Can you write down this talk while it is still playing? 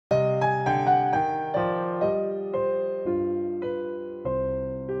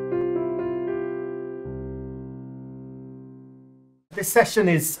This session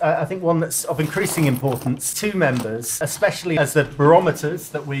is, I think, one that's of increasing importance to members, especially as the barometers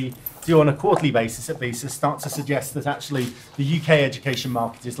that we do on a quarterly basis at BISA start to suggest that actually the UK education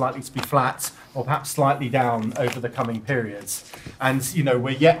market is likely to be flat or perhaps slightly down over the coming periods. And, you know,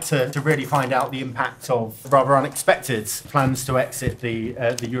 we're yet to really find out the impact of rather unexpected plans to exit the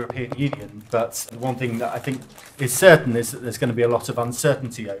European Union. But one thing that I think is certain is that there's going to be a lot of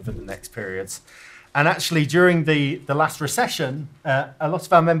uncertainty over the next periods. And actually, during the last recession, a lot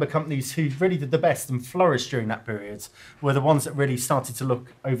of our member companies who really did the best and flourished during that period were the ones that really started to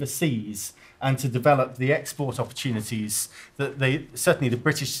look overseas and to develop the export opportunities that certainly the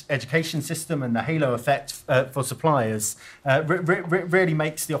British education system and the halo effect for suppliers really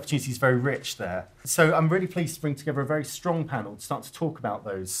makes the opportunities very rich there. So I'm really pleased to bring together a very strong panel to start to talk about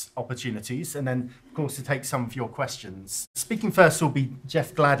those opportunities and then, of course, to take some of your questions. Speaking first will be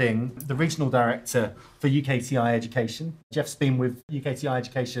Geoff Gladding, the Regional Director for UKTI Education. Geoff's been with UKTI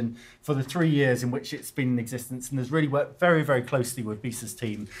Education for the 3 years in which it's been in existence and has really worked very, very closely with BISA's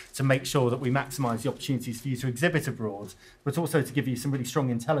team to make sure that we maximise the opportunities for you to exhibit abroad, but also to give you some really strong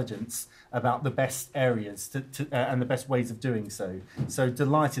intelligence about the best areas and the best ways of doing so. So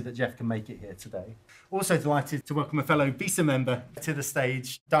delighted that Geoff can make it here today. Also delighted to welcome a fellow BISA member to the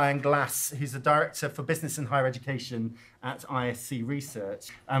stage, Diane Glass, who's the Director for Business and Higher Education at ISC Research.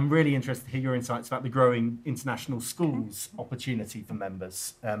 I'm really interested to hear your insights about the growing international schools opportunity for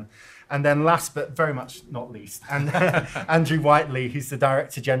members. And then last but very much not least, Andrew Whiteley, who's the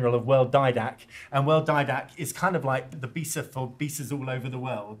Director General of Worldidac. And Worldidac is kind of like the BISA for BISAs all over the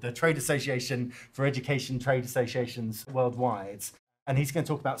world, the trade association for education trade associations worldwide. And he's going to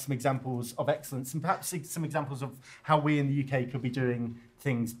talk about some examples of excellence and perhaps some examples of how we in the UK could be doing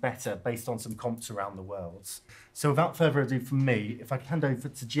things better based on some comps around the world. So without further ado from me, if I can hand over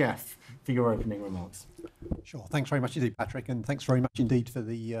to Geoff for your opening remarks. Sure. Thanks very much indeed, Patrick, and thanks very much indeed for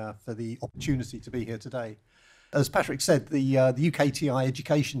the opportunity to be here today. As Patrick said, the UKTI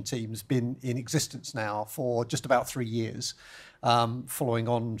education team's been in existence now for just about 3 years, following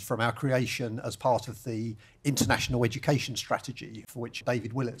on from our creation as part of the international education strategy, for which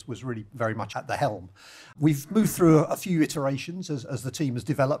David Willett was really very much at the helm. We've moved through a few iterations as the team has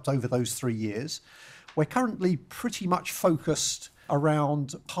developed over those 3 years. We're currently pretty much focused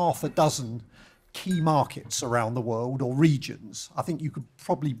around half a dozen key markets around the world, or regions. I think you could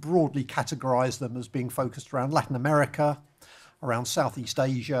probably broadly categorise them as being focused around Latin America, around Southeast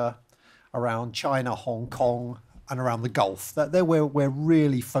Asia, around China, Hong Kong, and around the Gulf. They're where we're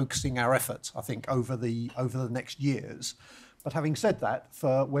really focusing our efforts, I think, over the next years. But having said that,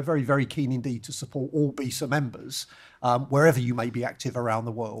 we're very, very keen indeed to support all BISA members, wherever you may be active around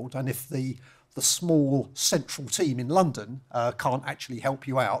the world. And if the small central team in London can't actually help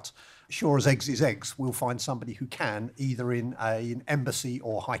you out, sure as eggs is eggs, we'll find somebody who can, either in an embassy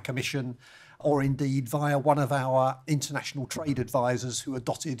or high commission, or indeed via one of our international trade advisors who are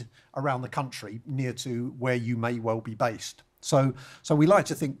dotted around the country near to where you may well be based. So we like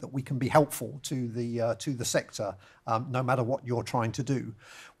to think that we can be helpful to the sector, no matter what you're trying to do.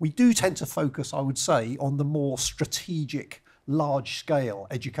 We do tend to focus, I would say, on the more strategic, large-scale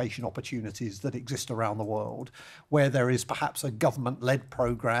education opportunities that exist around the world, where there is perhaps a government-led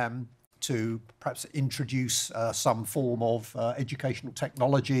programme to perhaps introduce some form of educational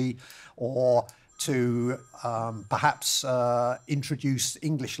technology, or to perhaps introduce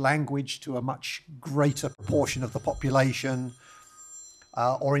English language to a much greater proportion of the population,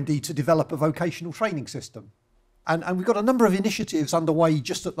 or indeed to develop a vocational training system. And we've got a number of initiatives underway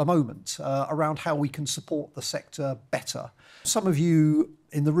just at the moment around how we can support the sector better. Some of you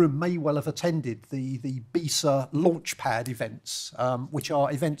in the room may well have attended the BISA Launchpad events, which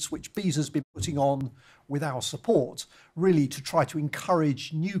are events which BISA's been putting on with our support, really to try to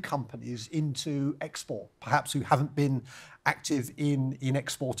encourage new companies into export, perhaps who haven't been active in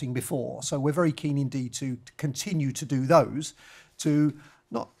exporting before. So we're very keen indeed to continue to do those, to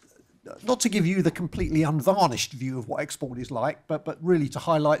not to give you the completely unvarnished view of what export is like, but really to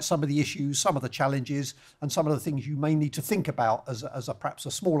highlight some of the issues, some of the challenges, and some of the things you may need to think about as perhaps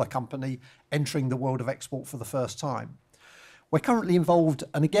a smaller company entering the world of export for the first time. We're currently involved,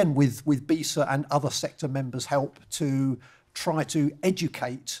 and again with BISA and other sector members' help, to try to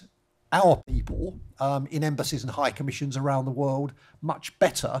educate our people in embassies and high commissions around the world much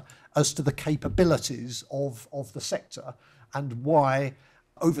better as to the capabilities of the sector and why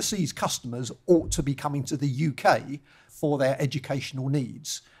overseas customers ought to be coming to the UK for their educational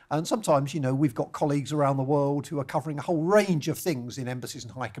needs. And sometimes, you know, we've got colleagues around the world who are covering a whole range of things in embassies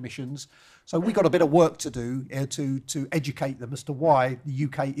and high commissions. So we've got a bit of work to do to educate them as to why the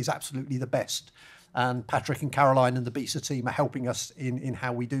UK is absolutely the best. And Patrick and Caroline and the BISA team are helping us in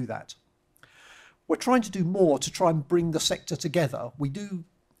how we do that. We're trying to do more to try and bring the sector together. We do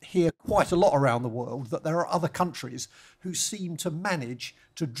hear quite a lot around the world that there are other countries who seem to manage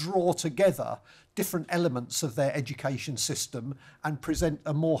to draw together different elements of their education system and present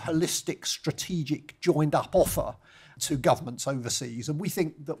a more holistic, strategic, joined-up offer to governments overseas. And we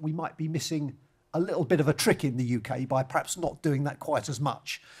think that we might be missing a little bit of a trick in the UK by perhaps not doing that quite as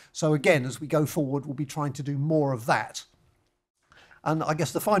much. So again, as we go forward, we'll be trying to do more of that. And I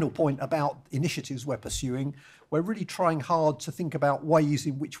guess the final point about initiatives we're pursuing, we're really trying hard to think about ways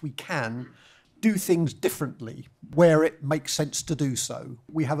in which we can do things differently where it makes sense to do so.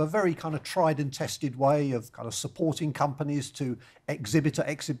 We have a very kind of tried and tested way of kind of supporting companies to exhibit at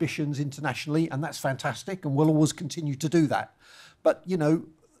exhibitions internationally, and that's fantastic, and we'll always continue to do that. But, you know,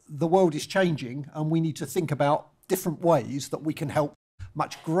 the world is changing, and we need to think about different ways that we can help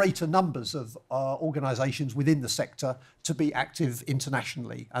much greater numbers of organisations within the sector to be active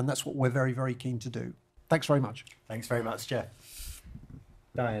internationally. And that's what we're very, very keen to do. Thanks very much. Thanks very much, Geoff.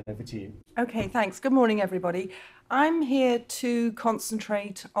 Diane, over to you. Okay, thanks. Good morning, everybody. I'm here to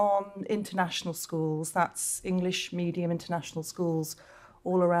concentrate on international schools. That's English medium international schools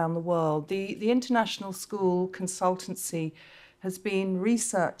all around the world. The International School Consultancy has been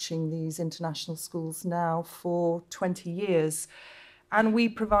researching these international schools now for 20 years. And we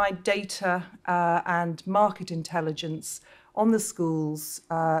provide data and market intelligence on the schools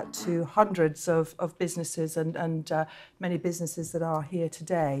to hundreds of businesses and many businesses that are here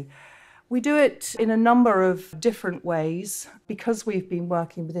today. We do it in a number of different ways. Because we've been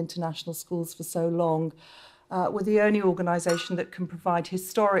working with international schools for so long, we're the only organisation that can provide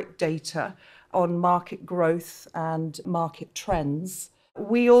historic data on market growth and market trends.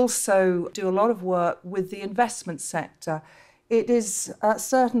 We also do a lot of work with the investment sector. It is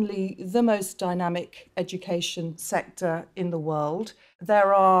certainly the most dynamic education sector in the world.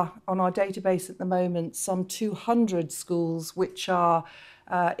 There are, on our database at the moment, some 200 schools which are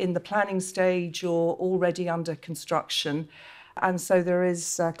in the planning stage or already under construction. And so there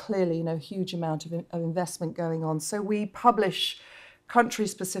is clearly a huge amount of investment going on. So we publish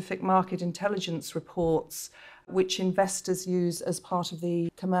country-specific market intelligence reports which investors use as part of the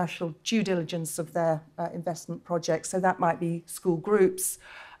commercial due diligence of their investment projects. So that might be school groups,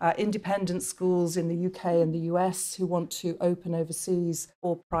 independent schools in the UK and the US who want to open overseas,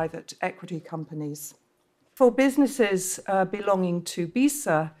 or private equity companies. For businesses belonging to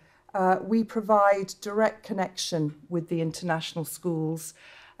BISA, we provide direct connection with the international schools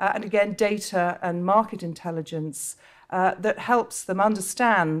and again data and market intelligence that helps them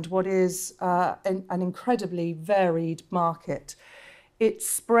understand what is an incredibly varied market. It's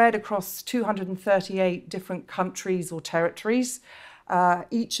spread across 238 different countries or territories.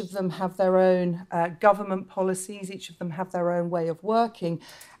 Each of them have their own government policies, each of them have their own way of working.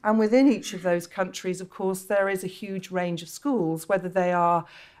 And within each of those countries, of course, there is a huge range of schools, whether they are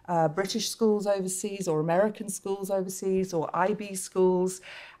British schools overseas or American schools overseas or IB schools.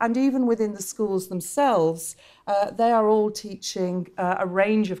 And even within the schools themselves, they are all teaching a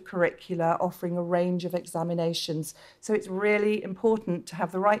range of curricula, offering a range of examinations. So it's really important to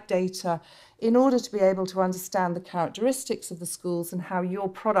have the right data in order to be able to understand the characteristics of the schools and how your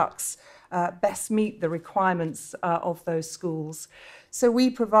products best meet the requirements of those schools. So we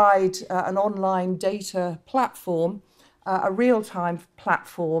provide an online data platform, a real-time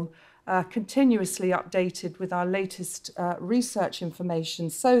platform, continuously updated with our latest research information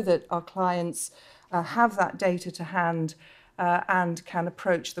so that our clients have that data to hand and can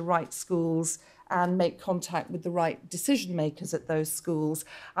approach the right schools and make contact with the right decision makers at those schools.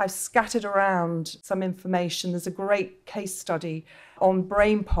 I've scattered around some information. There's a great case study on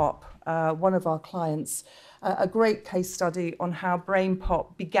BrainPop, one of our clients, a great case study on how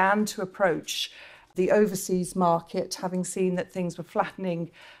BrainPop began to approach the overseas market, having seen that things were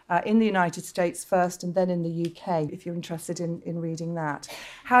flattening in the United States first and then in the UK, if you're interested in reading that.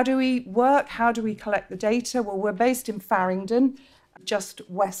 How do we work? How do we collect the data? Well, we're based in Farringdon, just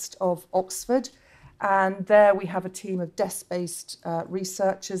west of Oxford. And there we have a team of desk-based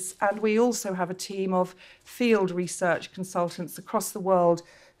researchers, and we also have a team of field research consultants across the world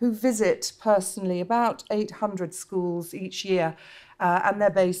who visit personally about 800 schools each year, and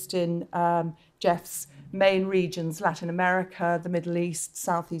they're based in Geoff's main regions, Latin America, the Middle East,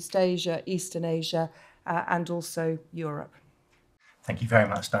 Southeast Asia, Eastern Asia, and also Europe. Thank you very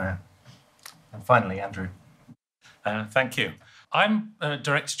much, Diane. And finally, Andrew. Thank you. I'm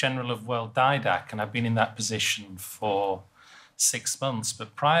Director General of Worldidac, and I've been in that position for 6 months.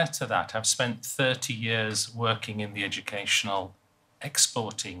 But prior to that, I've spent 30 years working in the educational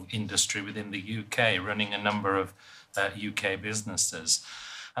exporting industry within the UK, running a number of UK businesses.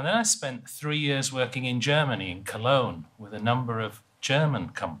 And then I spent 3 years working in Germany, in Cologne, with a number of German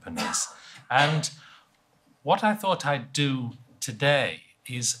companies. And what I thought I'd do today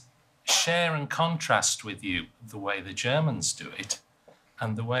is share and contrast with you the way the Germans do it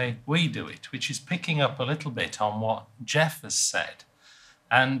and the way we do it, which is picking up a little bit on what Geoff has said.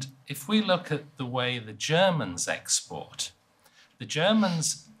 And if we look at the way the Germans export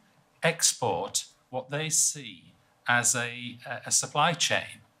what they see as a supply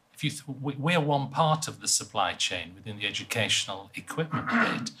chain. We are one part of the supply chain within the educational equipment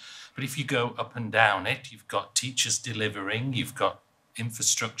bit. But if you go up and down it, you've got teachers delivering, you've got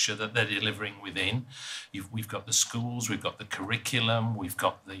infrastructure that they're delivering within. We've got the schools, we've got the curriculum, we've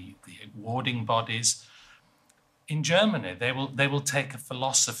got the awarding bodies. In Germany, they will take a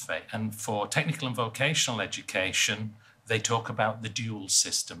philosophy, and for technical and vocational education, they talk about the dual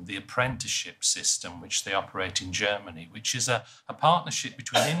system, the apprenticeship system, which they operate in Germany, which is a partnership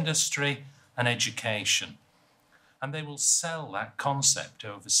between industry and education. And they will sell that concept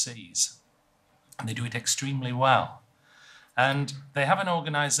overseas. And they do it extremely well. And they have an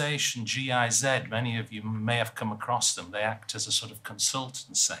organisation, GIZ, many of you may have come across them. They act as a sort of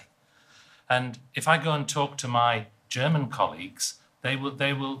consultancy. And if I go and talk to my German colleagues, they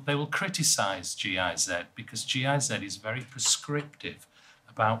will criticise GIZ because GIZ is very prescriptive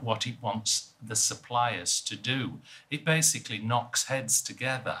about what it wants the suppliers to do. It basically knocks heads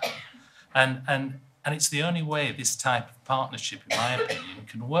together. And it's the only way this type of partnership, in my opinion,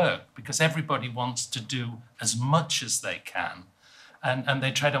 can work, because everybody wants to do as much as they can, and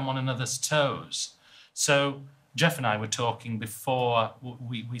they tread on one another's toes. So Geoff and I were talking before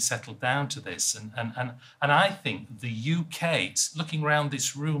we settled down to this, and I think the UK, looking around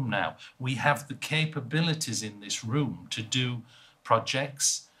this room now, we have the capabilities in this room to do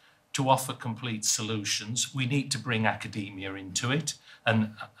projects, to offer complete solutions. We need to bring academia into it,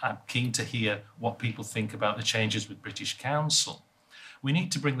 and I'm keen to hear what people think about the changes with British Council. We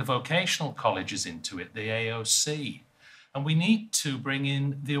need to bring the vocational colleges into it, the AOC. And we need to bring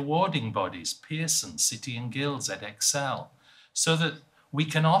in the awarding bodies, Pearson, City and Guilds, EdExcel, so that we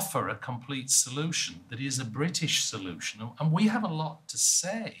can offer a complete solution that is a British solution. And we have a lot to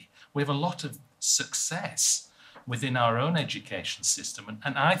say. We have a lot of success within our own education system.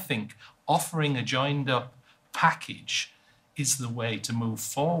 And I think offering a joined-up package is the way to move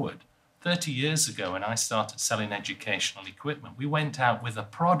forward. 30 years ago, when I started selling educational equipment, we went out with a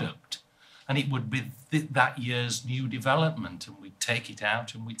product, and it would be that year's new development, and we'd take it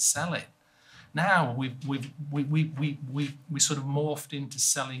out and we'd sell it. Now we sort of morphed into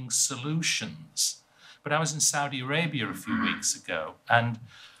selling solutions. But I was in Saudi Arabia a few weeks ago, and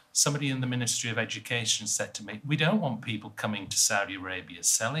somebody in the Ministry of Education said to me, we don't want people coming to Saudi Arabia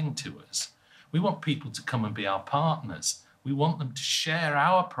selling to us. We want people to come and be our partners. We want them to share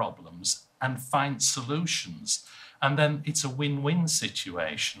our problems and find solutions. And then it's a win-win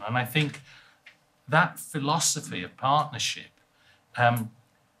situation. And I think that philosophy of partnership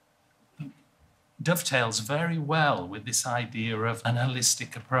dovetails very well with this idea of an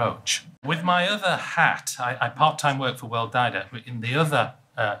holistic approach. With my other hat, I part-time work for Worldidac, but in the other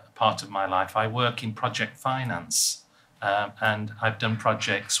part of my life, I work in project finance. And I've done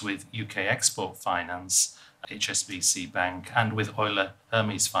projects with UK Export Finance, HSBC Bank, and with Euler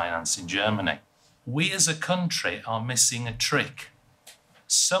Hermes Finance in Germany. We as a country are missing a trick.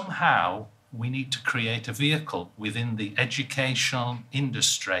 Somehow we need to create a vehicle within the educational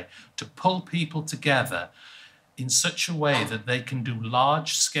industry to pull people together in such a way that they can do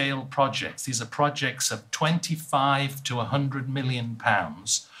large-scale projects. These are projects of 25 to 100 million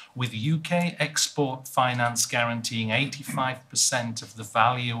pounds, with UK Export Finance guaranteeing 85% of the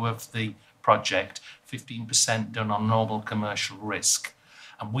value of the project, 15% done on normal commercial risk.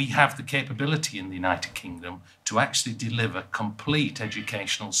 And we have the capability in the United Kingdom to actually deliver complete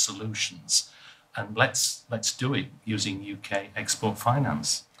educational solutions. And let's do it using UK Export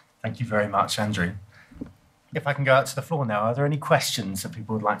Finance. Thank you very much, Andrew. If I can go out to the floor now, are there any questions that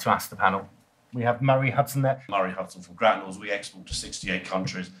people would like to ask the panel? We have Murray Hudson there. Murray Hudson from Gratnalls. We export to 68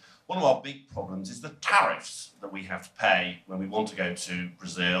 countries. One of our big problems is the tariffs that we have to pay when we want to go to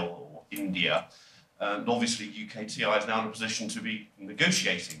Brazil or India. And obviously, UKTI is now in a position to be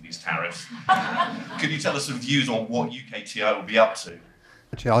negotiating these tariffs. Could you tell us some views on what UKTI will be up to?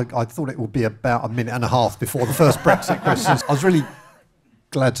 Actually, I thought it would be about a minute and a half before the first Brexit questions. I was really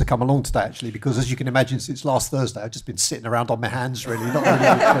glad to come along today, actually, because as you can imagine, since last Thursday, I've just been sitting around on my hands, really, not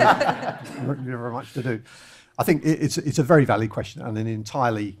really very much to do. I think it's a very valid question and an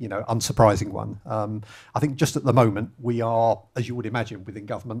entirely, unsurprising one. I think just at the moment we are, as you would imagine, within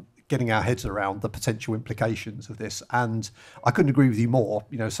government, getting our heads around the potential implications of this. And I couldn't agree with you more.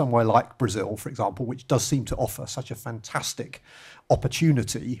 Somewhere like Brazil, for example, which does seem to offer such a fantastic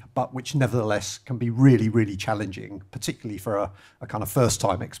opportunity, but which nevertheless can be really, really challenging, particularly for a kind of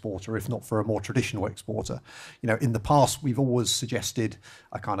first-time exporter, if not for a more traditional exporter. In the past, we've always suggested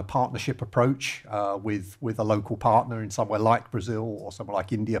a kind of partnership approach with a local partner in somewhere like Brazil or somewhere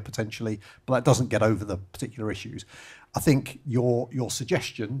like India potentially, but that doesn't get over the particular issues. I think your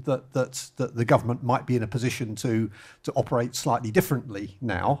suggestion that the government might be in a position to operate slightly differently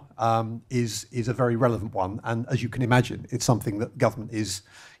now is a very relevant one. And as you can imagine, it's something that government is,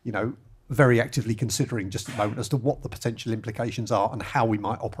 very actively considering just at the moment as to what the potential implications are and how we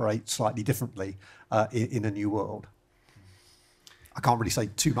might operate slightly differently in a new world. I can't really say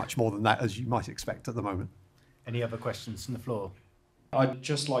too much more than that, as you might expect at the moment. Any other questions from the floor? I'd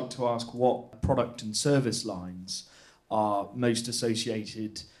just like to ask what product and service lines are most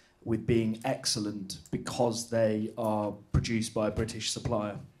associated with being excellent because they are produced by a British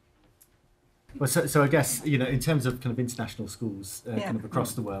supplier? Well, so I guess, in terms of kind of international schools kind of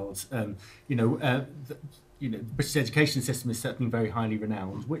across the world, the British education system is certainly very highly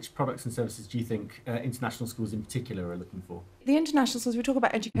renowned. Which products and services do you think international schools in particular are looking for? The international schools, we talk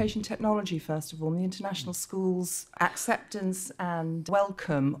about education technology first of all. The international schools' acceptance and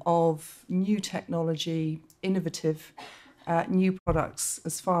welcome of new technology, innovative new products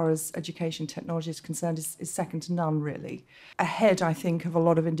as far as education technology is concerned is second to none, really. Ahead, I think, of a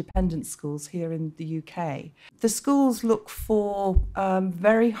lot of independent schools here in the UK. The schools look for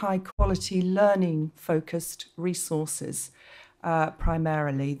very high quality learning focused resources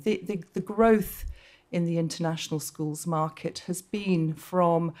primarily. The growth in the international schools market has been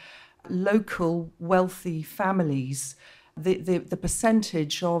from local wealthy families. The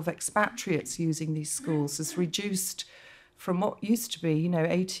percentage of expatriates using these schools has reduced from what used to be,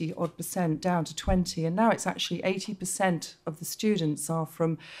 80% down to 20, and now it's actually 80% of the students are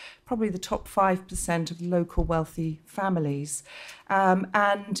from probably the top 5% of local wealthy families.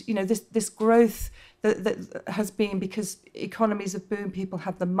 This growth that has been because economies have boomed, people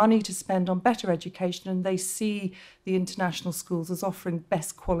have the money to spend on better education, and they see the international schools as offering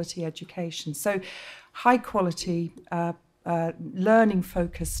best quality education. So high quality, learning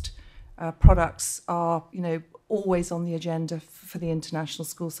focused products are, always on the agenda for the international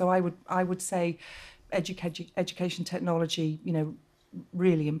school. So I would say education technology,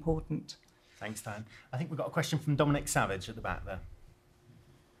 really important. Thanks, Dan. I think we've got a question from Dominic Savage at the back there.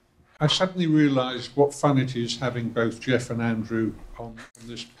 I suddenly realised what fun it is having both Geoff and Andrew on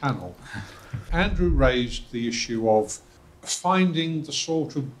this panel. Andrew raised the issue of finding the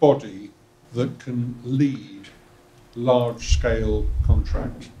sort of body that can lead large-scale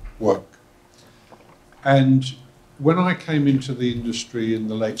contract work. And when I came into the industry in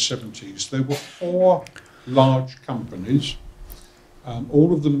the late 70s, there were 4 large companies,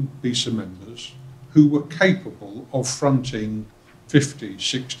 all of them BISA members, who were capable of fronting 50,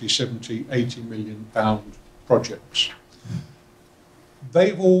 60, 70, 80 million pound projects.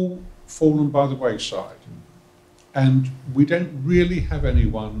 They've all fallen by the wayside. And we don't really have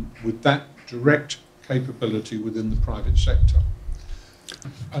anyone with that direct capability within the private sector.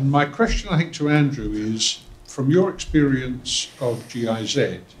 And my question, I think, to Andrew is, from your experience of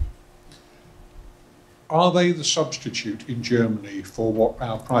GIZ, are they the substitute in Germany for what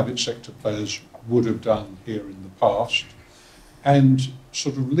our private sector players would have done here in the past? And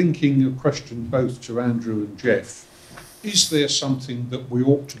sort of linking a question both to Andrew and Geoff, is there something that we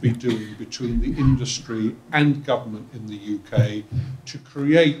ought to be doing between the industry and government in the UK to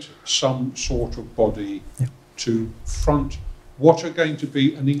create some sort of body to front what are going to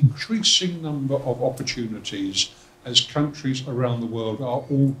be an increasing number of opportunities as countries around the world are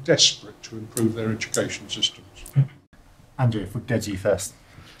all desperate to improve their education systems? Andrew, if we go to you first.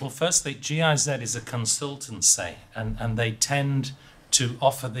 Well, firstly, GIZ is a consultancy, and they tend to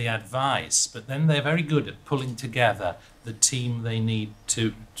offer the advice, but then they're very good at pulling together the team they need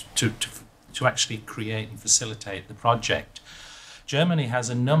to actually create and facilitate the project. Germany has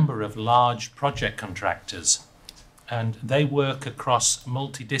a number of large project contractors, and they work across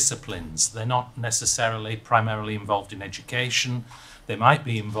multidisciplines. They're not necessarily primarily involved in education. They might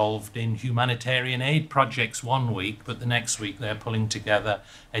be involved in humanitarian aid projects one week, but the next week they're pulling together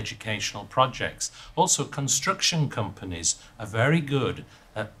educational projects. Also, construction companies are very good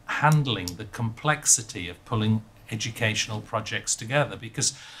at handling the complexity of pulling educational projects together,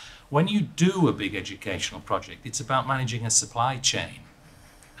 because when you do a big educational project, it's about managing a supply chain.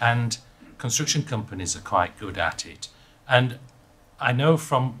 And construction companies are quite good at it. And I know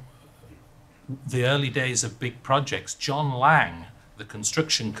from the early days of big projects, John Lang, the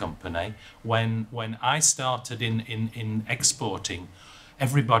construction company, when I started in exporting,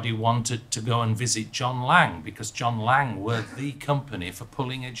 everybody wanted to go and visit John Lang, because John Lang were the company for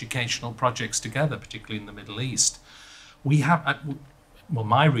pulling educational projects together, particularly in the Middle East. We have, well,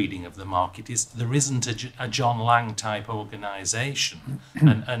 my reading of the market is there isn't a John Lang type organisation.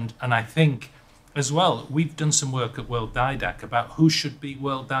 and I think as well, we've done some work at Worldidac about who should be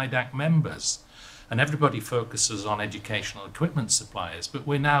Worldidac members. And everybody focuses on educational equipment suppliers, but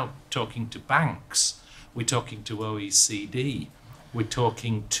we're now talking to banks, we're talking to OECD, we're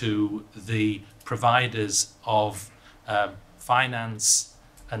talking to the providers of finance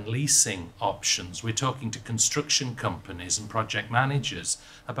and leasing options. We're talking to construction companies and project managers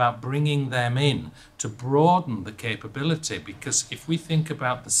about bringing them in to broaden the capability, because if we think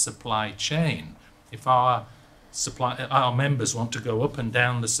about the supply chain, if our members want to go up and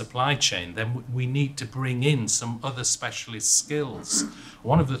down the supply chain, then we need to bring in some other specialist skills.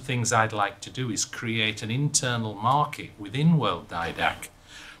 One of the things I'd like to do is create an internal market within Worldidac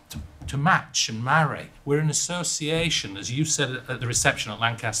to match and marry. We're an association, as you said at the reception at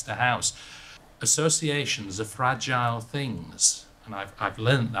Lancaster House. Associations are fragile things, and I've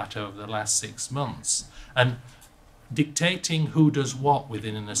learned that over the last 6 months. And dictating who does what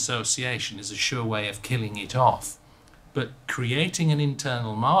within an association is a sure way of killing it off. But creating an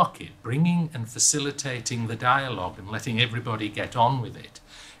internal market, bringing and facilitating the dialogue and letting everybody get on with it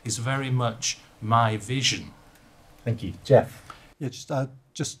is very much my vision. Thank you. Geoff? Yeah,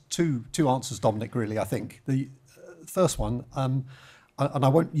 just two answers, Dominic, really, I think. The first one, and I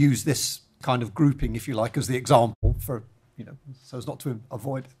won't use this kind of grouping, if you like, as the example for, so as not to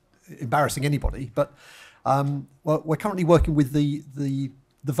avoid embarrassing anybody, but we're currently working with the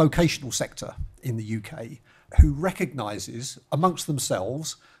vocational sector in the UK, who recognises amongst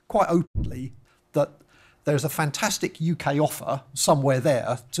themselves quite openly that there's a fantastic UK offer somewhere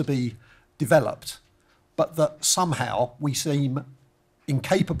there to be developed, but that somehow we seem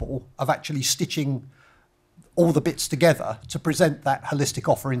incapable of actually stitching all the bits together to present that holistic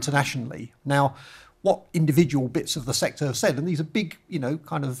offer internationally. Now, what individual bits of the sector have said, and these are big,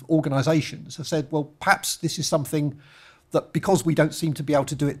 kind of organisations, have said, well, perhaps this is something that, because we don't seem to be able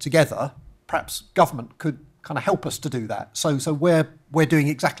to do it together, perhaps government could kind of help us to do that. So we're doing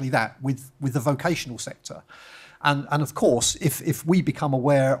exactly that with the vocational sector. And of course, if we become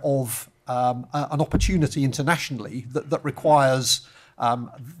aware of an opportunity internationally that requires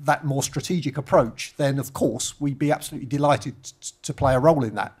that more strategic approach, then of course we'd be absolutely delighted to play a role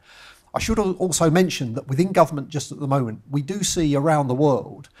in that. I should also mention that within government just at the moment, we do see around the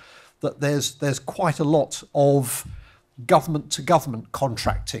world that there's quite a lot of government-to-government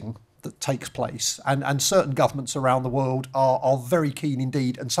contracting that takes place. And certain governments around the world are very keen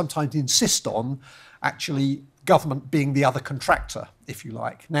indeed, and sometimes insist on actually government being the other contractor, if you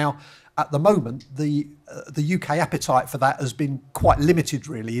like. Now, at the moment, the UK appetite for that has been quite limited,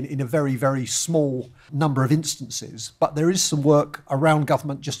 really, in a very, very small number of instances. But there is some work around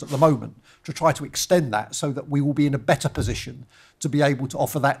government just at the moment to try to extend that so that we will be in a better position to be able to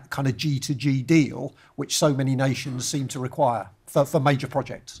offer that kind of G2G deal, which so many nations seem to require for major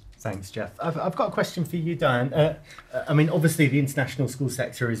projects. Thanks, Geoff. I've got a question for you, Diane. Obviously, the international school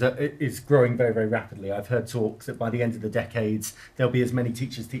sector is growing very, very rapidly. I've heard talks that by the end of the decades, there'll be as many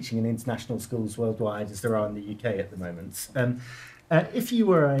teachers teaching in international schools worldwide as there are in the UK at the moment. If you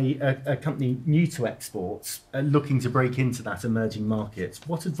were a company new to exports, looking to break into that emerging market,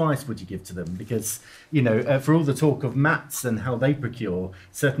 what advice would you give to them? Because, for all the talk of MATs and how they procure,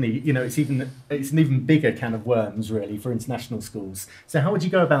 certainly, it's an even bigger can of worms, really, for international schools. So how would you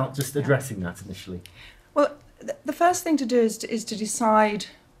go about just addressing that initially? Well, the first thing to do is to decide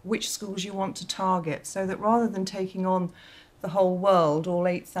which schools you want to target, so that rather than taking on the whole world, all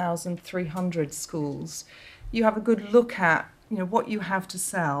 8,300 schools, you have a good look at what you have to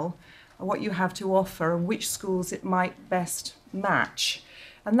sell, what you have to offer, and which schools it might best match.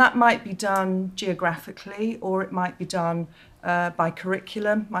 And that might be done geographically, or it might be done by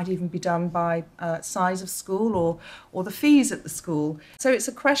curriculum, might even be done by size of school or the fees at the school. So it's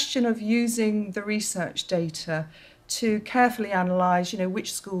a question of using the research data to carefully analyse,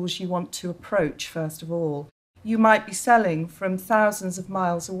 which schools you want to approach first of all. You might be selling from thousands of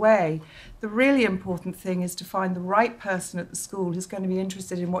miles away. The really important thing is to find the right person at the school who's going to be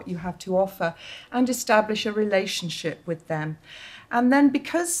interested in what you have to offer and establish a relationship with them. And then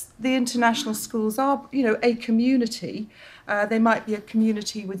because the international schools are, a community, they might be a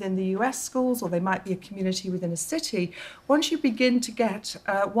community within the US schools, or they might be a community within a city. Once you begin to get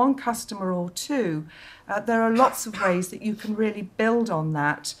one customer or two, there are lots of ways that you can really build on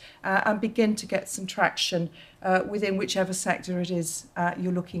that and begin to get some traction within whichever sector it is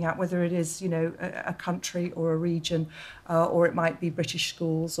you're looking at, whether it is, a country or a region, or it might be British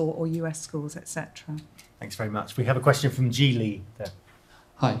schools or US schools, etc. Thanks very much. We have a question from G. Lee there.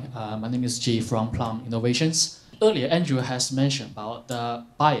 Hi, my name is G from Plum Innovations. Earlier, Andrew has mentioned about the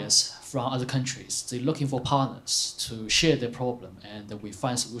buyers from other countries. They're looking for partners to share their problem, and we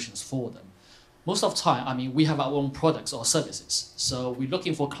find solutions for them. Most of the time, we have our own products or services, so we're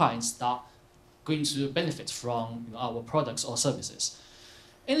looking for clients that are going to benefit from our products or services.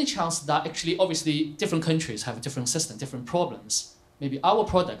 Any chance that actually, obviously, different countries have a different system, different problems. Maybe our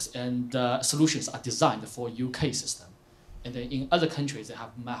products and solutions are designed for UK system, and then in other countries they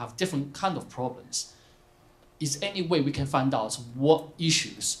might have different kind of problems. Is there any way we can find out what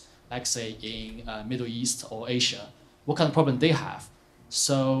issues, like say in Middle East or Asia, what kind of problem they have?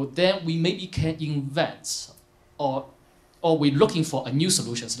 So then we maybe can invent, or we're looking for a new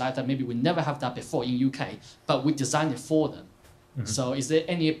solutions like that. Maybe we never have that before in UK, but we designed it for them. Mm-hmm. So is there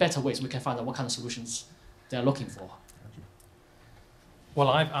any better ways we can find out what kind of solutions they're looking for? Well,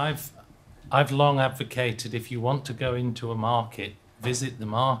 I've long advocated, if you want to go into a market, visit the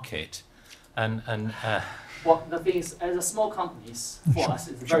market, and Well, the thing is, as a small companies, for us,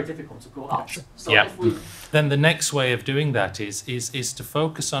 it's very difficult to go out. So yeah. if we... Then the next way of doing that is to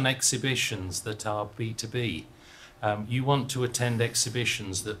focus on exhibitions that are B2B. You want to attend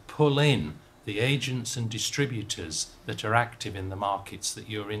exhibitions that pull in the agents and distributors that are active in the markets that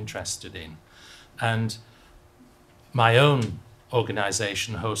you're interested in. And my own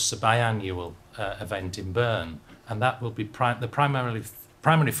organisation hosts a biannual event in Bern, and that will be the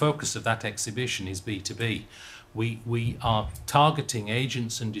primary focus of that exhibition is B2B. We are targeting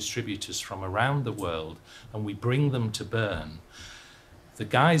agents and distributors from around the world, and we bring them to Bern. The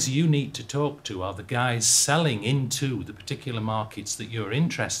guys you need to talk to are the guys selling into the particular markets that you're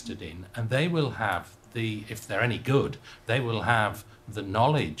interested in, and they will have if they're any good, they will have the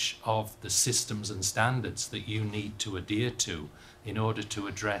knowledge of the systems and standards that you need to adhere to in order to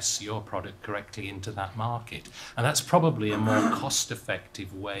address your product correctly into that market. And that's probably a more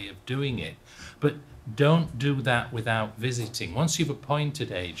cost-effective way of doing it. But don't do that without visiting. Once you've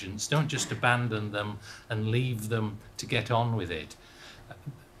appointed agents, don't just abandon them and leave them to get on with it.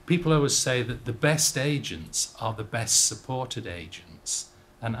 People always say that the best agents are the best supported agents.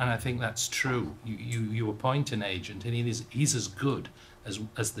 And I think that's true. You appoint an agent and he's as good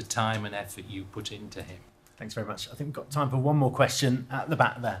as the time and effort you put into him. Thanks very much. I think we've got time for one more question at the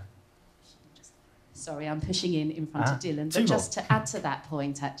back there. Sorry, I'm pushing in front of Dylan. But just to add to that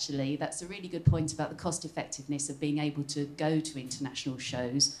point, actually, that's a really good point about the cost effectiveness of being able to go to international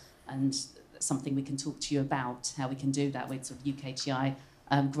shows, and something we can talk to you about, how we can do that with sort of UKTI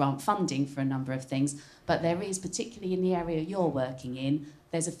grant funding for a number of things. But there is, particularly in the area you're working in,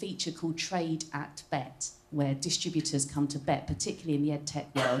 there's a feature called Trade at Bet, where distributors come to bet, particularly in the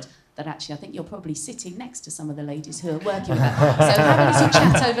EdTech world, that actually I think you're probably sitting next to some of the ladies who are working with that. So have a little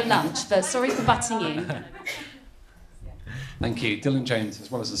chat over lunch, but sorry for butting in. Thank you. Dylan Jones, as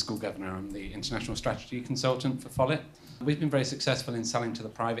well as the school governor, I'm the international strategy consultant for Follett. We've been very successful in selling to the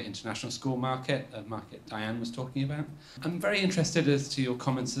private international school market, a market Diane was talking about. I'm very interested as to your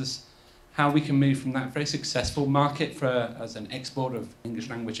comments as how we can move from that very successful market as an export of English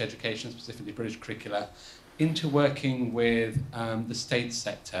language education, specifically British curricula, into working with the state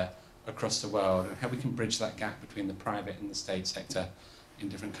sector across the world, and how we can bridge that gap between the private and the state sector in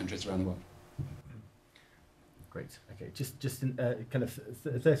different countries around the world. Great. Okay. Just in, kind of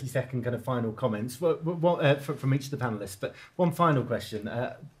 30-second kind of final comments from each of the panelists. But one final question.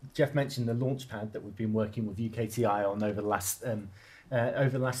 Geoff mentioned the launchpad that we've been working with UKTI on over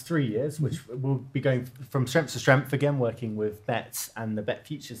the last 3 years, which will be going from strength to strength, again working with BET and the BET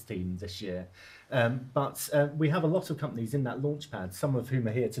Futures team this year. But we have a lot of companies in that launchpad, some of whom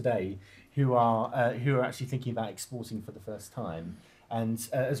are here today, who are actually thinking about exporting for the first time. And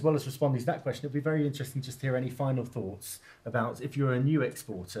as well as responding to that question, it'd be very interesting just to hear any final thoughts about, if you're a new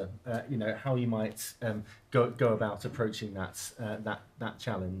exporter, how you might go about approaching that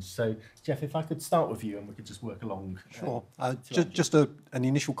challenge. So, Geoff, if I could start with you, and we could just work along. Sure. Just an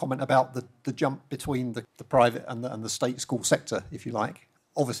initial comment about the jump between the private and the state school sector, if you like.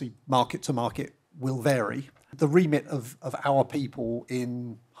 Obviously, market to market will vary. The remit of our people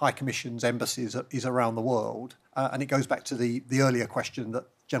in high commissions, embassies is around the world. And it goes back to the earlier question that the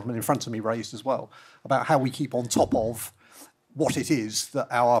gentleman in front of me raised as well, about how we keep on top of what it is that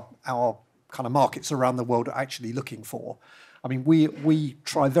our kind of markets around the world are actually looking for. I mean, we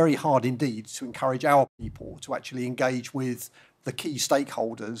try very hard indeed to encourage our people to actually engage with the key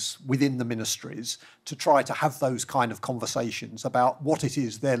stakeholders within the ministries to try to have those kind of conversations about what it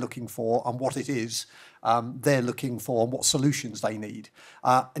is they're looking for and what it is they're looking for and what solutions they need.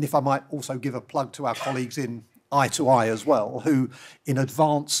 And if I might also give a plug to our colleagues in I2I as well, who in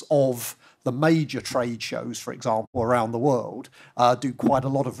advance of the major trade shows, for example, around the world, do quite a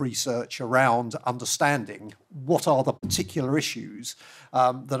lot of research around understanding what are the particular issues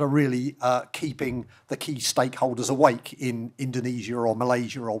that are really keeping the key stakeholders awake in Indonesia or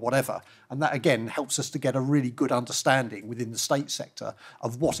Malaysia or whatever. And that, again, helps us to get a really good understanding within the state sector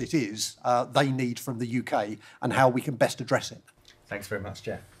of what it is they need from the UK and how we can best address it. Thanks very much,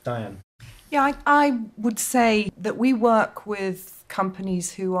 Geoff. Diane. Yeah, I would say that we work with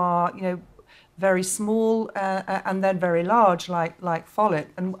companies who are, very small and then very large, like Follett,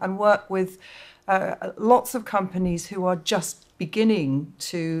 and work with lots of companies who are just beginning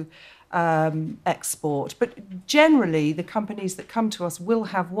to export. But generally, the companies that come to us will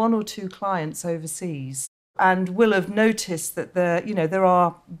have one or two clients overseas and will have noticed that there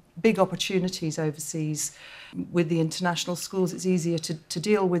are big opportunities overseas. With the international schools, it's easier to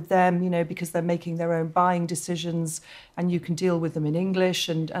deal with them, because they're making their own buying decisions and you can deal with them in English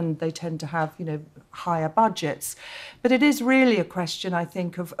and they tend to have, higher budgets. But it is really a question, I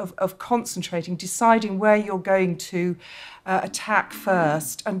think, of concentrating, deciding where you're going to attack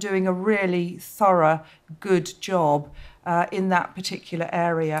first and doing a really thorough, good job in that particular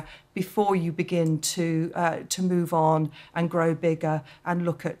area before you begin to move on and grow bigger and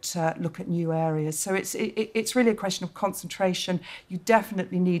look at new areas. So it's really a question of concentration. You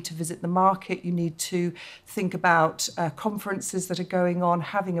definitely need to visit the market. You need to think about conferences that are going on,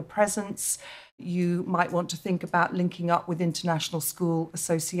 having a presence. You might want to think about linking up with international school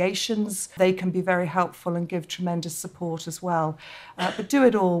associations. They can be very helpful and give tremendous support as well. But do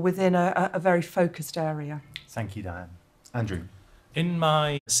it all within a very focused area. Thank you, Diane. Andrew. In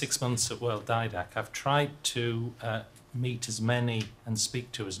my 6 months at Worldidac, I've tried to meet as many and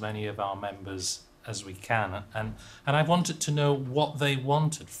speak to as many of our members as we can, and I wanted to know what they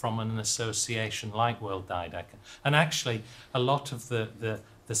wanted from an association like Worldidac. And actually, a lot of the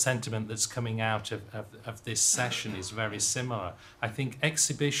sentiment that's coming out of this session is very similar. I think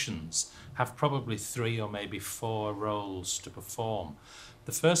exhibitions have probably 3 or maybe 4 roles to perform.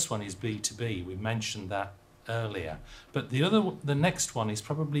 The first one is B2B. We mentioned that earlier, but the next one is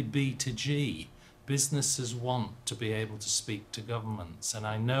probably B2G. Businesses want to be able to speak to governments, and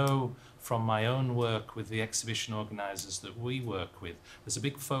I know from my own work with the exhibition organisers that we work with, there's a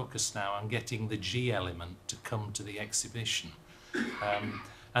big focus now on getting the G element to come to the exhibition,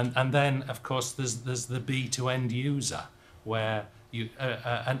 and then of course there's the B to end user, where you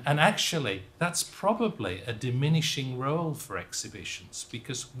and actually that's probably a diminishing role for exhibitions,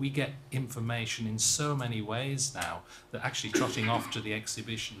 because we get information in so many ways now that actually trotting off to the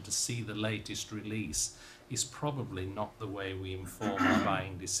exhibition to see the latest release is probably not the way we inform our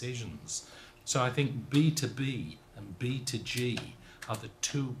buying decisions. So I think B2B and B2G are the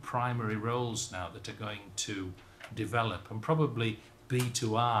 2 primary roles now that are going to develop, and probably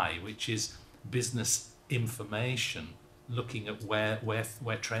B2I, which is business information, looking at where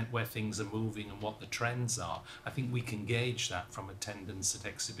things are moving and what the trends are. I think we can gauge that from attendance at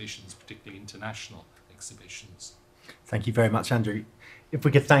exhibitions, particularly international exhibitions. Thank you very much, Andrew. If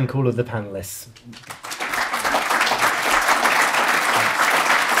we could thank all of the panellists.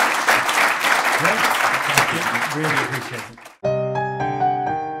 Great. Thank you. Really appreciate it.